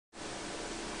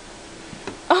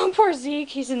Oh, poor Zeke,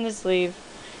 he's in the sleeve.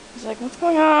 He's like, what's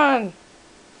going on?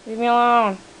 Leave me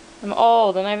alone. I'm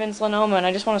old and I have insulinoma and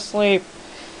I just want to sleep.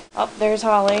 Oh, there's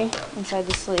Holly inside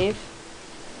the sleeve.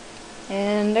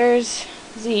 And there's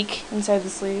Zeke inside the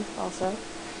sleeve also.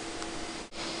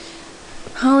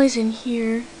 Holly's in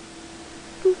here.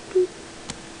 Boop, boop.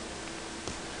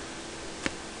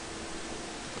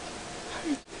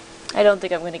 I don't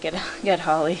think I'm gonna get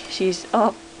Holly. She's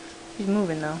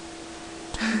moving though.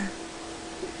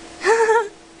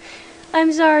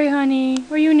 I'm sorry, honey.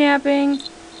 Were you napping?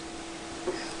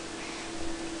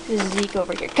 This is Zeke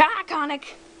over here.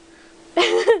 Qannik!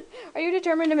 Are you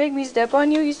determined to make me step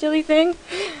on you, you silly thing?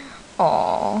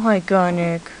 Aw, hi,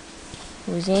 Qannik.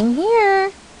 Who's in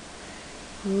here?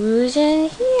 Who's in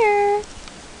here?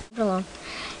 Leave it alone.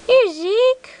 Here,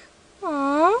 Zeke.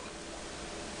 Aw.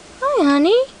 Hi,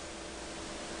 honey.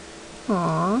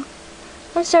 Aw.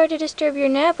 I'm sorry to disturb your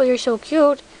nap, but you're so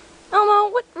cute. Elmo,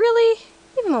 what? Really?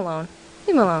 Leave him alone.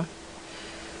 Leave him alone.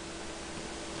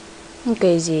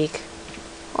 Okay, Zeke.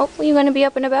 Oh, are you going to be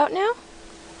up and about now?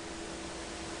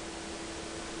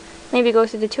 Maybe go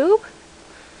through the tube?